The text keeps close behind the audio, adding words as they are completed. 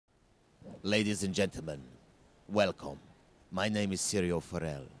Ladies and gentlemen, welcome. My name is Sirio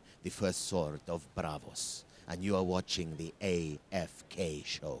Farrell, the first sword of Bravos, and you are watching the AFK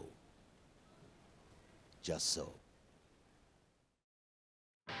show. Just so.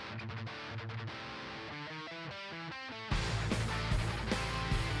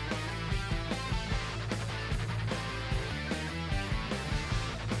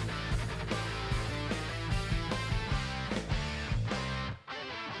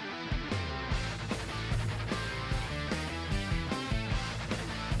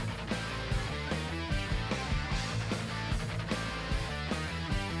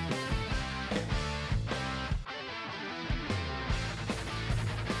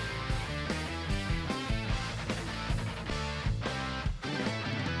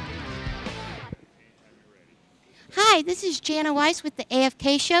 Hi, this is Jana Weiss with the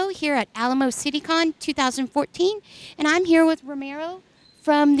AFK show here at Alamo CityCon 2014, and I'm here with Romero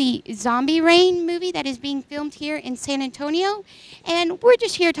from the Zombie Rain movie that is being filmed here in San Antonio, and we're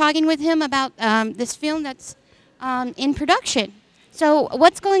just here talking with him about this film that's in production. So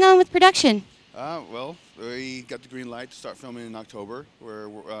what's going on with production? Well, we got the green light to start filming in October. We're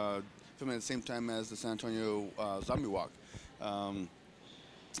filming at the same time as the San Antonio Zombie Walk,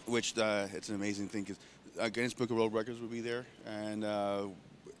 which it's an amazing thing because Guinness Book of World Records will be there, and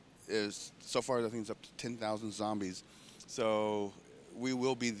so far I think it's up to 10,000 zombies. So we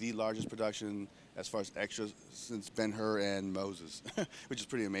will be the largest production as far as extras since Ben-Hur and Moses, which is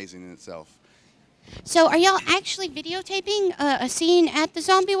pretty amazing in itself. So are y'all actually videotaping a scene at the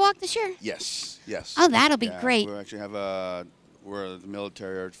Zombie Walk this year? Yes, yes. Oh, that'll be great. We actually have where the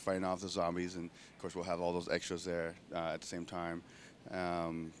military are fighting off the zombies, and of course we'll have all those extras there at the same time.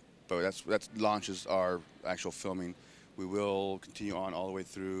 But that launches our actual filming. We will continue on all the way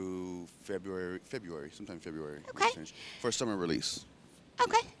through sometime February. Okay. For a summer release.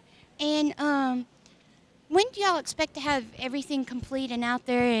 Okay. And when do y'all expect to have everything complete and out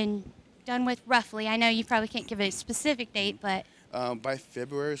there and done with roughly? I know you probably can't give a specific date, but... By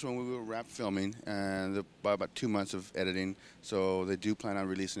February is when we will wrap filming, and by about 2 months of editing. So they do plan on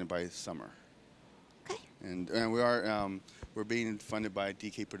releasing it by summer. Okay. And we're being funded by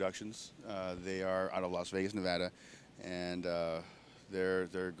DK Productions. They are out of Las Vegas, Nevada, and they're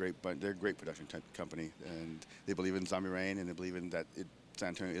a great production company, and they believe in Zombie Rain, and they believe in that San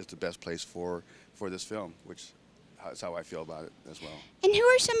Antonio is the best place for this film, which is how I feel about it as well. And who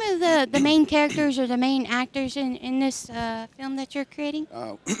are some of the main characters or the main actors in this film that you're creating?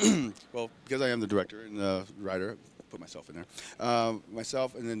 Well, because I am the director and the writer, I put myself in there.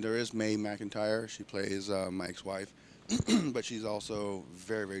 Myself, and then there is Mae McIntyre. She plays my ex-wife. But she's also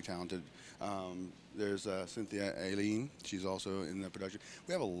very, very talented. There's Cynthia Aileen. She's also in the production.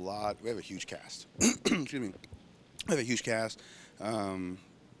 We have a huge cast. Excuse me. We have a huge cast. A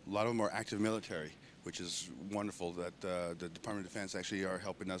lot of them are active military, which is wonderful that the Department of Defense actually are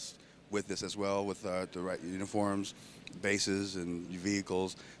helping us with this as well, with the right uniforms, bases, and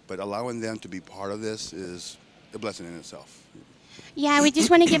vehicles. But allowing them to be part of this is a blessing in itself. Yeah, we just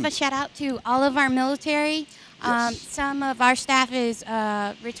want to give a shout out to all of our military. Yes. Some of our staff is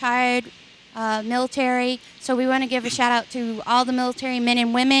retired military, so we want to give a shout out to all the military men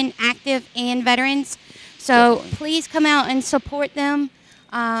and women, active and veterans. So Definitely. Please come out and support them.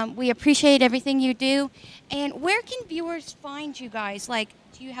 We appreciate everything you do. And where can viewers find you guys? Like,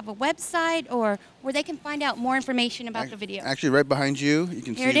 do you have a website or where they can find out more information about the video? Actually, right behind you, you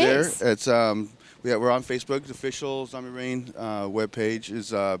can Here see it there. is. It's we're on Facebook. The official Zombie Rain webpage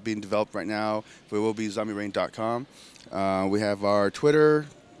is being developed right now. It will be zombierain.com. We have our Twitter,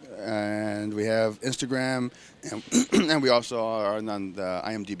 and we have Instagram, and we also are on the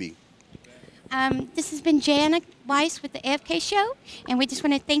IMDb. This has been Jana Weiss with the AFK show, and we just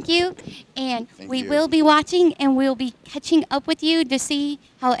want to thank you. And Thank we you. will be watching, and we'll be catching up with you to see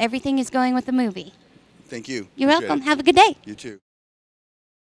how everything is going with the movie. Thank you. You're Appreciate welcome. it. Have a good day. You too.